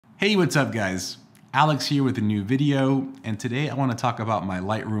Hey, what's up guys? Alex here with a new video, and today I want to talk about my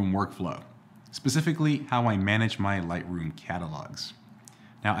Lightroom workflow, specifically how I manage my Lightroom catalogs.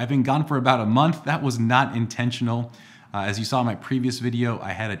 Now, I've been gone for about a month. That was not intentional. As you saw in my previous video,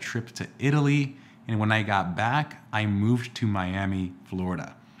 I had a trip to Italy, and when I got back, I moved to Miami,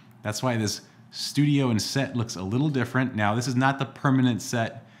 Florida. That's why this studio and set looks a little different. Now, this is not the permanent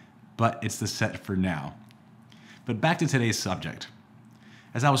set, but it's the set for now. But back to today's subject.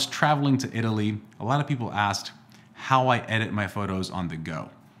 As I was traveling to Italy, a lot of people asked how I edit my photos on the go.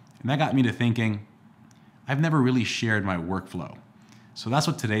 And that got me to thinking, I've never really shared my workflow. So that's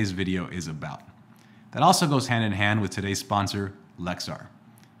what today's video is about. That also goes hand in hand with today's sponsor, Lexar.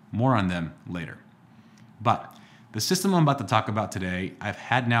 More on them later. But the system I'm about to talk about today, I've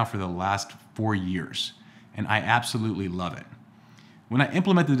had now for the last 4 years, and I absolutely love it. When I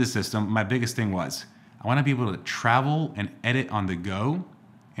implemented this system, my biggest thing was, I want to be able to travel and edit on the go,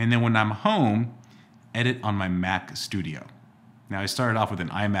 and then when I'm home, edit on my Mac Studio. Now, I started off with an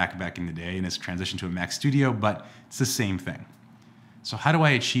iMac back in the day, and it's transitioned to a Mac Studio, but it's the same thing. So how do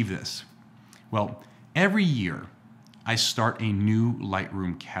I achieve this? Well, every year, I start a new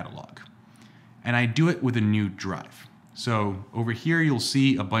Lightroom catalog, and I do it with a new drive. So over here, you'll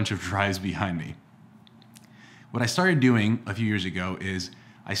see a bunch of drives behind me. What I started doing a few years ago is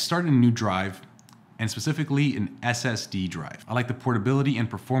I started a new drive, and specifically an SSD drive. I like the portability and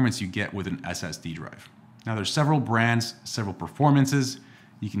performance you get with an SSD drive. Now there's several brands, several performances.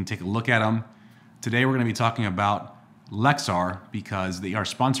 You can take a look at them. Today we're gonna be talking about Lexar because they are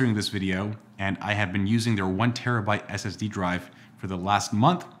sponsoring this video, and I have been using their 1 terabyte SSD drive for the last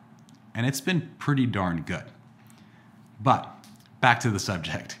month, and it's been pretty darn good. But back to the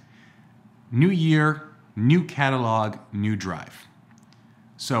subject. New year, new catalog, new drive.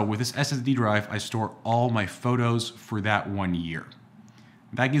 So with this SSD drive, I store all my photos for that 1 year.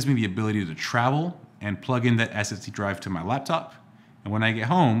 That gives me the ability to travel and plug in that SSD drive to my laptop. And when I get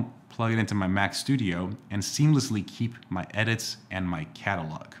home, plug it into my Mac Studio and seamlessly keep my edits and my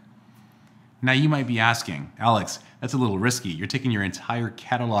catalog. Now you might be asking, Alex, that's a little risky. You're taking your entire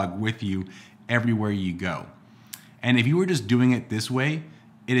catalog with you everywhere you go. And if you were just doing it this way,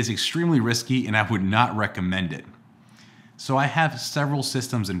 it is extremely risky and I would not recommend it. So I have several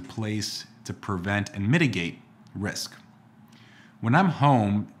systems in place to prevent and mitigate risk. When I'm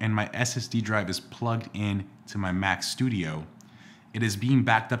home and my SSD drive is plugged in to my Mac Studio, it is being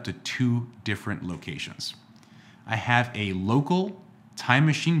backed up to 2 different locations. I have a local time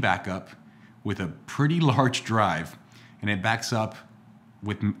machine backup with a pretty large drive, and it backs up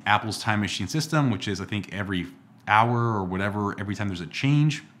with Apple's time machine system, which is I think every hour or whatever, every time there's a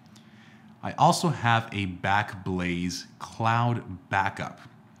change. I also have a Backblaze cloud backup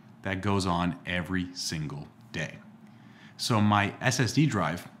that goes on every single day. So my SSD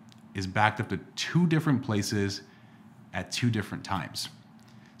drive is backed up to 2 different places at 2 different times.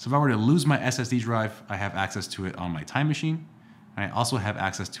 So if I were to lose my SSD drive, I have access to it on my time machine, and I also have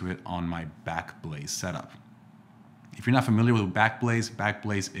access to it on my Backblaze setup. If you're not familiar with Backblaze,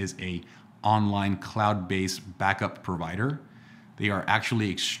 Backblaze is an online cloud-based backup provider. They are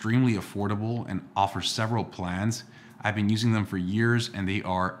actually extremely affordable and offer several plans. I've been using them for years and they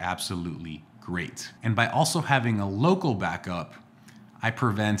are absolutely great. And by also having a local backup, I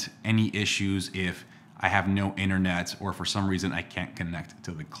prevent any issues if I have no internet or for some reason I can't connect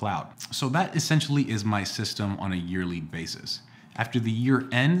to the cloud. So that essentially is my system on a yearly basis. After the year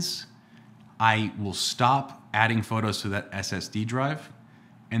ends, I will stop adding photos to that SSD drive,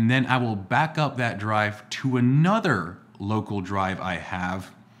 and then I will back up that drive to another local drive I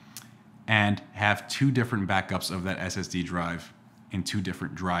have and have 2 different backups of that SSD drive in 2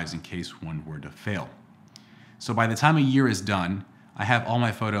 different drives in case one were to fail. So by the time a year is done, I have all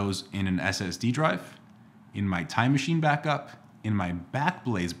my photos in an SSD drive, in my time machine backup, in my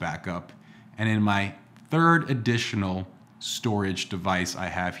Backblaze backup, and in my 3rd additional storage device I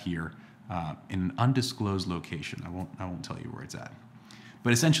have here in an undisclosed location. I won't tell you where it's at.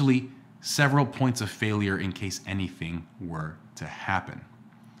 But essentially, several points of failure in case anything were to happen.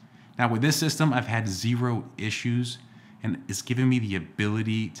 Now with this system, I've had 0 issues, and it's given me the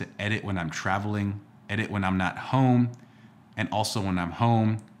ability to edit when I'm traveling, edit when I'm not home, and also when I'm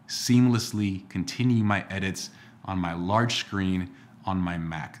home, seamlessly continue my edits on my large screen on my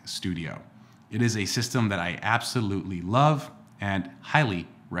Mac Studio. It is a system that I absolutely love and highly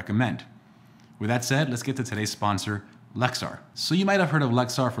recommend. With that said, let's get to today's sponsor, Lexar. So you might have heard of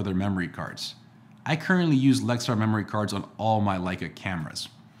Lexar for their memory cards. I currently use Lexar memory cards on all my Leica cameras.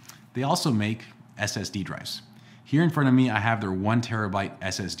 They also make SSD drives. Here in front of me, I have their 1 terabyte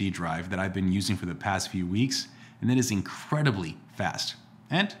SSD drive that I've been using for the past few weeks, and it is incredibly fast.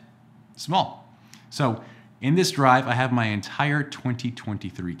 And small. So in this drive, I have my entire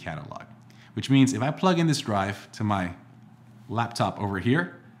 2023 catalog, which means if I plug in this drive to my laptop over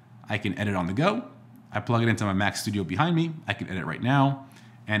here, I can edit on the go. I plug it into my Mac Studio behind me, I can edit right now.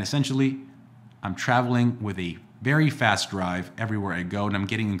 And essentially, I'm traveling with a very fast drive everywhere I go, and I'm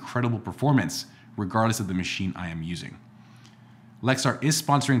getting incredible performance regardless of the machine I am using. Lexar is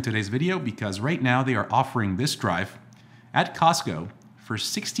sponsoring today's video because right now they are offering this drive at Costco for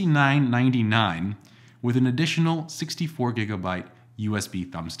 $69.99 with an additional 64 gigabyte USB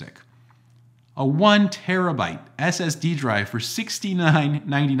thumbstick. A 1 terabyte SSD drive for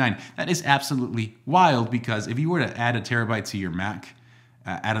 $69.99. That is absolutely wild, because if you were to add a terabyte to your Mac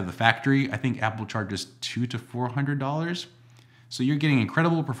out of the factory, I think Apple charges $200 to $400. So you're getting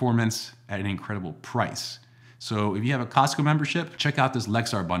incredible performance at an incredible price. So if you have a Costco membership, check out this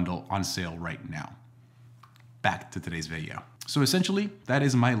Lexar bundle on sale right now. Back to today's video. So essentially, that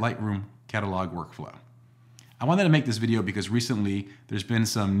is my Lightroom catalog workflow. I wanted to make this video because recently there's been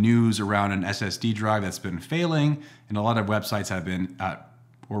some news around an SSD drive that's been failing, and a lot of websites have been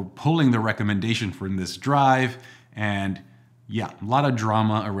pulling the recommendation for this drive, and yeah, a lot of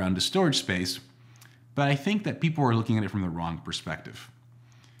drama around the storage space. But I think that people are looking at it from the wrong perspective.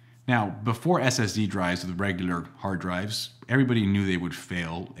 Now, before SSD drives with regular hard drives, everybody knew they would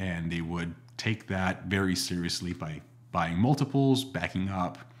fail, and they would take that very seriously by buying multiples, backing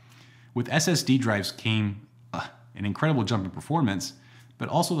up. With SSD drives came an incredible jump in performance, but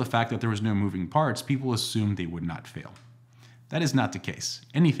also the fact that there was no moving parts, people assumed they would not fail. That is not the case.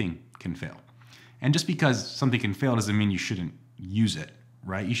 Anything can fail. And just because something can fail doesn't mean you shouldn't use it,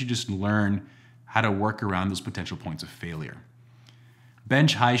 right? You should just learn how to work around those potential points of failure.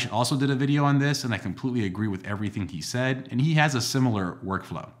 Benj Heish also did a video on this, and I completely agree with everything he said, and he has a similar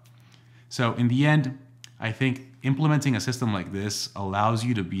workflow. So in the end, I think implementing a system like this allows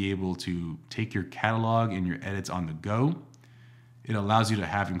you to be able to take your catalog and your edits on the go. It allows you to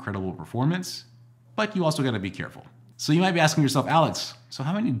have incredible performance, but you also got to be careful. So you might be asking yourself, Alex, so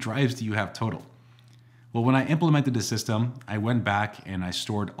how many drives do you have total? Well, when I implemented the system, I went back and I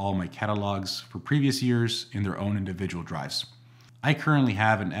stored all my catalogs for previous years in their own individual drives. I currently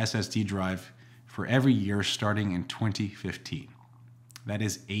have an SSD drive for every year starting in 2015. That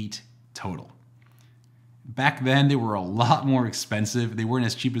is 8 total. Back then, they were a lot more expensive. They weren't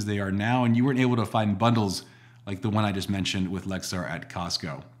as cheap as they are now, and you weren't able to find bundles like the one I just mentioned with Lexar at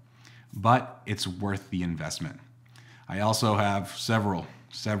Costco. But it's worth the investment. I also have several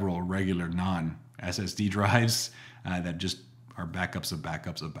regular non-SSD drives that just are backups of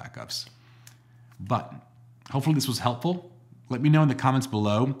backups of backups. But hopefully this was helpful. Let me know in the comments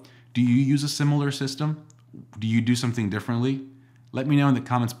below. Do you use a similar system? Do you do something differently? Let me know in the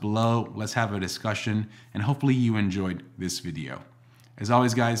comments below. Let's have a discussion, and hopefully you enjoyed this video. As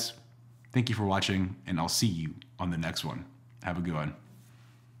always, guys, thank you for watching, and I'll see you on the next one. Have a good one.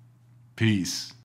 Peace.